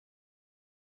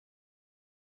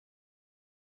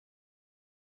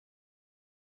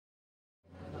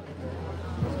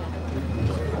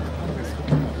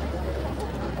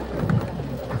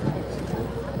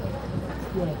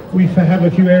we have a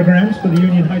few airgrams for the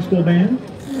Union High School Band.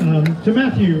 To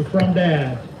Matthew from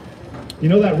Dad. You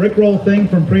know that Rickroll thing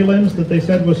from prelims that they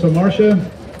said was from Marcia?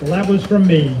 Well, that was from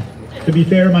me. To be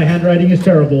fair, my handwriting is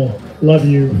terrible. Love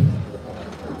you.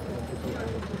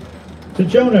 To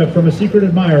Jonah from A Secret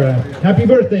Admirer. Happy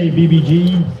birthday,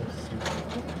 BBG.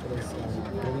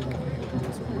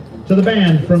 To the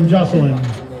band from Jocelyn.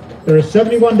 There are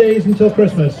 71 days until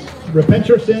Christmas. Repent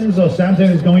your sins or Santa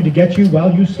is going to get you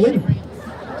while you sleep.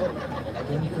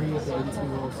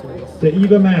 To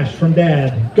Eva Mash from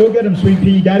Dad. Go get him, Sweet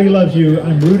Pea. Daddy loves you.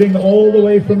 I'm rooting all the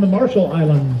way from the Marshall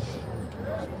Islands.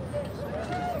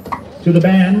 To the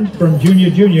band from Junior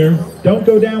Junior. Don't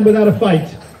go down without a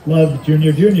fight. Love,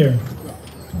 Junior Junior.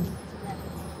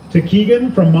 To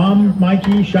Keegan from Mom,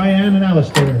 Mikey, Cheyenne, and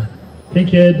Alistair. Hey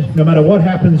kid, no matter what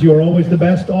happens, you are always the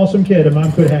best awesome kid a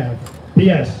mom could have.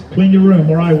 P.S. Clean your room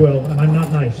or I will, and I'm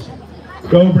not nice.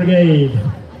 Go Brigade.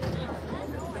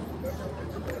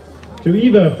 To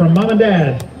Eva from Mom and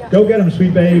Dad. Go get him,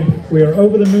 sweet babe. We are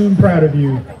over the moon proud of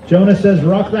you. Jonah says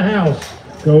rock the house.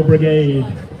 Go Brigade.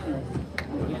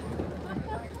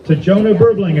 To Jonah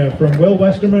Berblinger from Will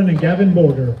Westerman and Gavin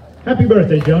Border. Happy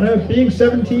birthday, Jonah. Being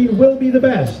 17 will be the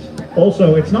best.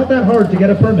 Also, it's not that hard to get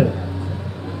a permit.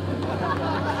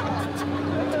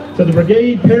 To the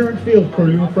Brigade Parent Field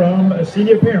Crew from a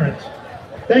Senior Parent.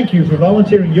 Thank you for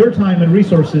volunteering your time and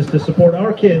resources to support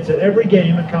our kids at every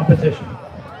game and competition.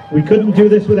 We couldn't do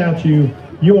this without you.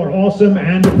 You are awesome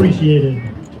and appreciated.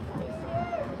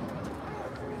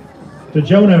 To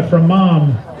Jonah from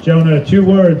Mom. Jonah, 2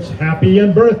 words, happy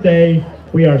and birthday.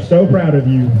 We are so proud of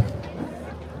you.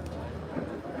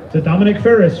 To Dominic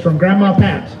Ferris from Grandma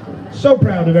Pat. So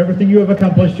proud of everything you have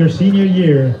accomplished your senior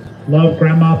year. Love,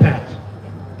 Grandma Pat.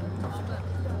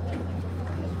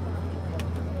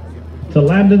 To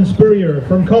Landon Spurrier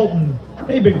from Colton.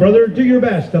 Hey, big brother, do your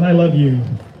best, and I love you.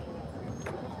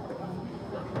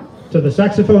 To the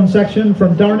saxophone section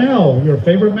from Darnell, your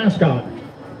favorite mascot.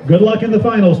 Good luck in the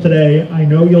finals today. I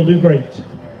know you'll do great.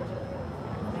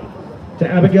 To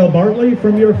Abigail Bartley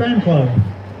from your fan club.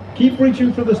 Keep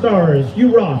reaching for the stars.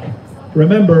 You rock.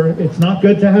 Remember, it's not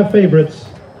good to have favorites.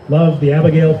 Love, the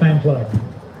Abigail fan club.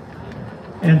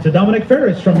 And to Dominic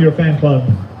Ferris from your fan club.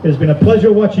 It has been a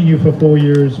pleasure watching you for 4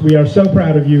 years. We are so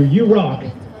proud of you. You rock.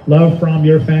 Love from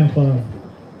your fan club.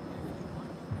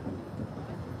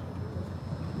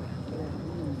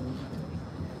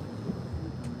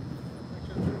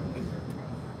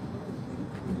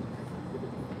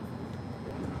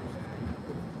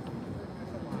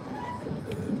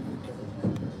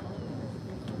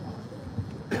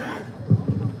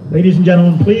 Ladies and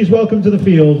gentlemen, please welcome to the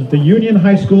field the Union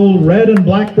High School Red and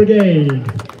Black Brigade.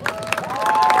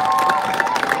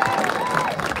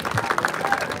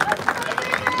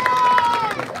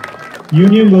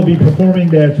 Union will be performing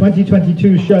their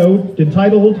 2022 show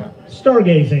entitled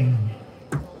Stargazing.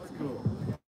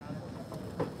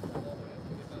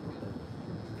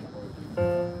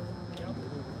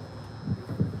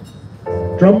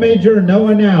 Drum Major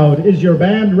Noah Nowd, is your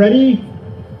band ready?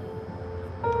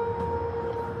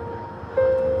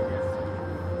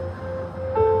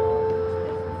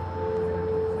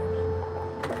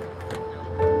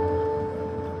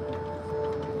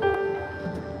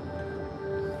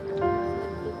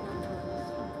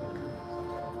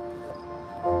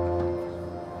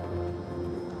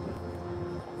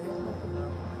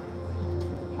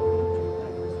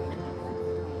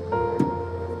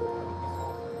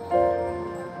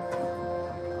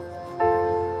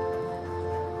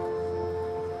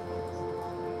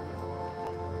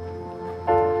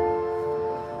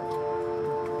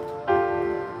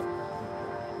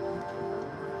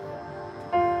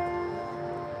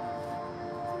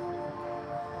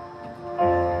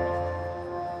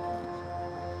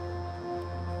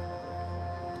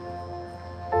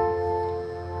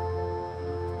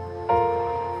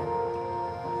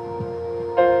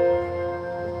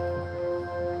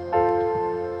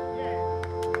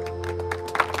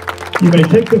 You may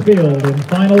take the field in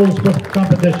finals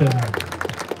competition.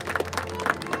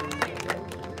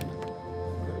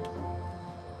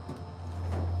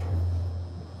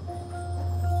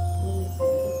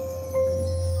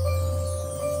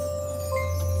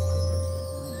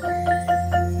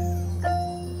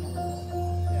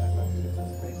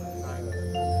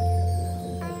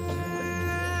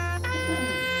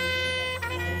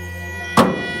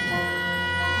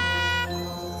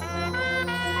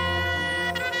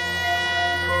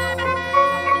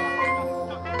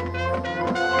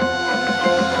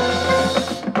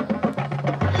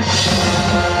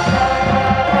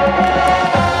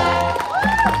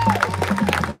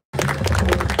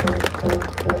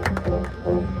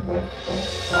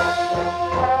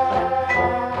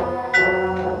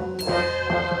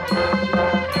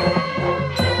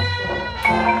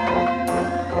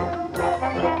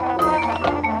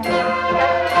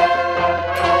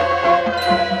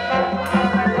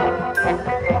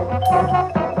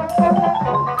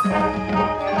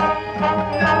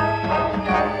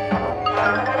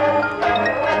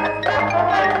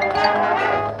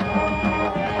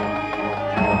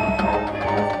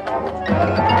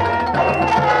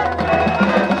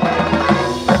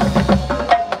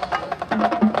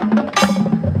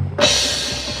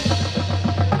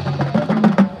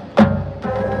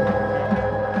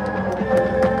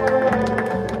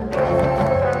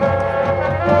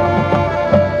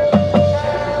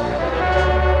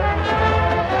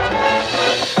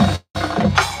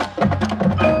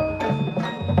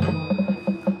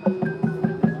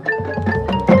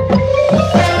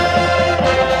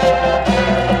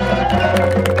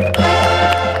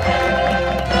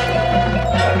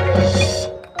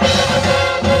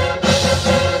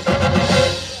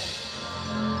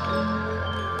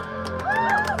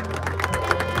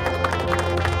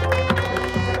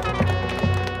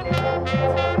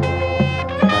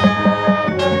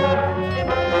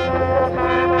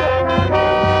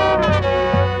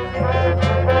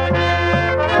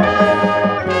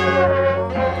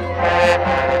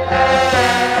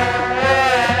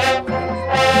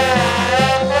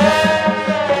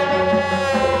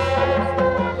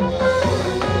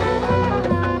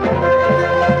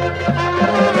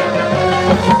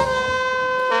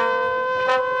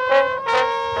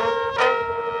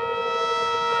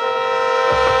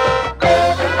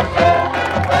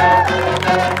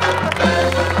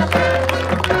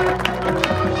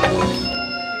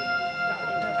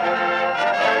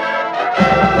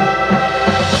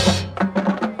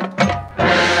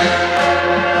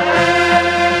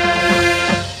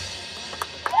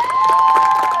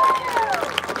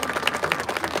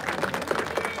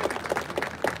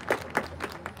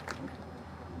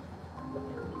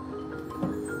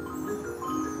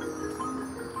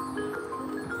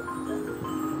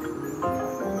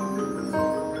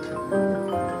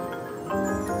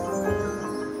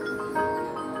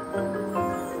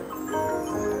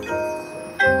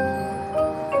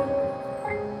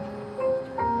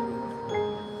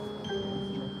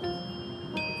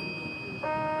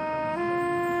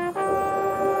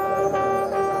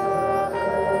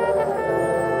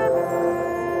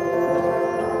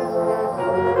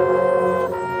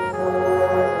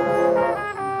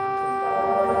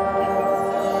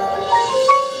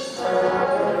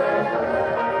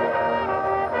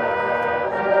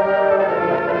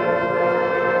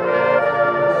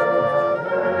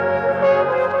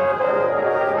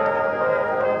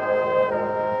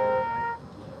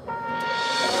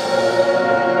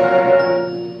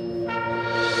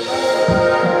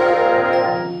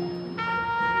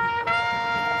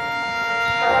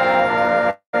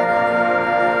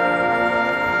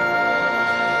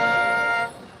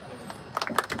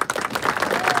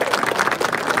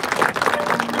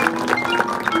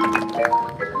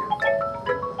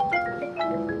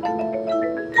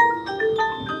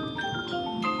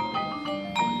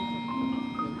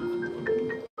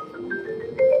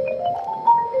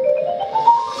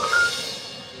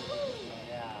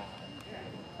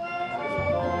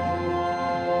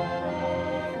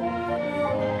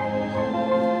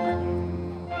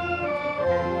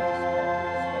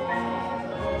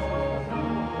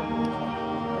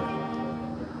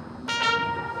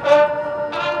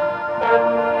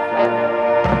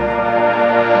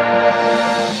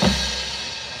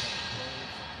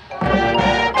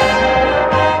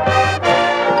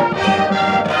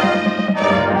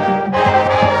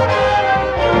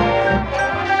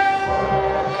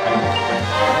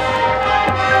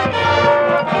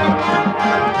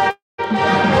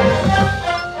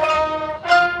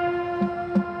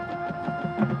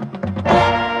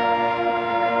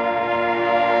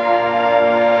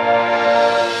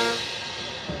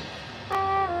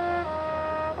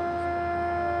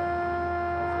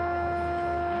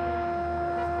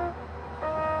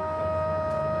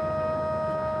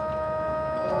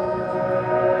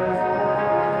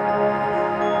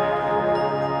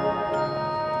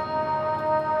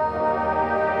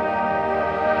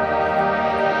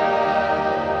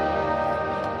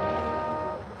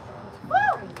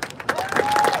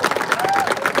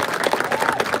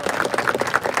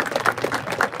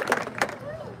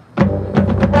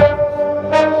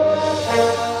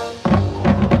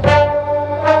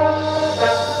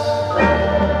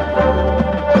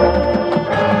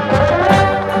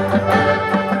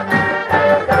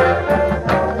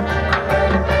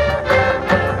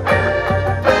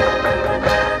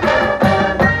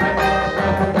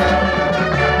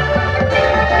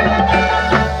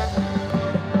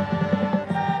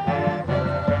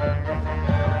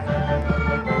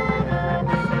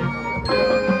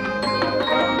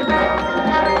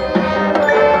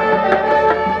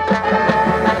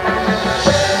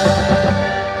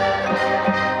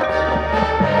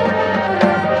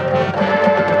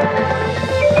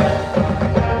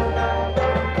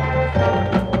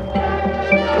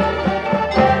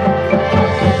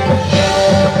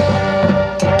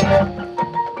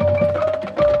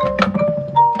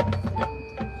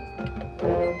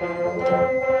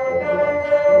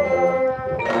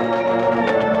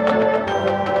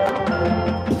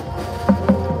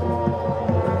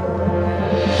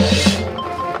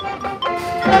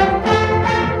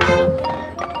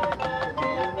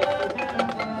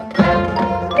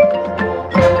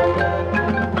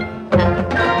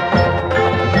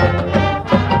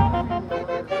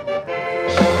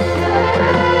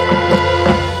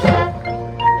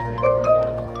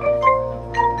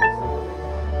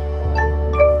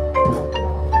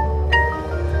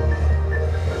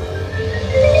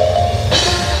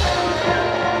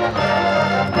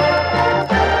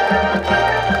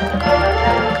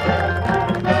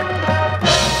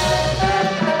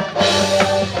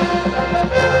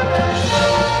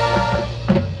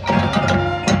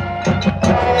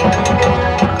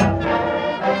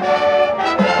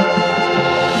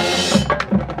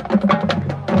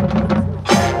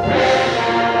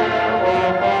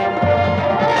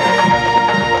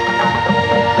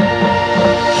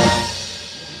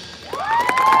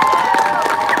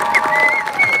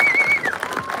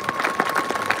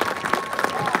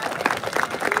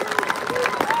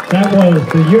 That was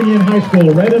the Union High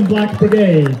School Red and Black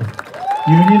Brigade.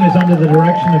 Union is under the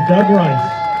direction of Doug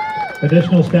Rice.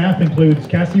 Additional staff includes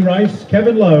Cassie Rice,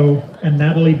 Kevin Lowe, and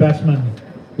Natalie Bessman.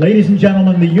 Ladies and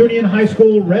gentlemen, the Union High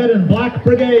School Red and Black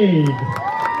Brigade.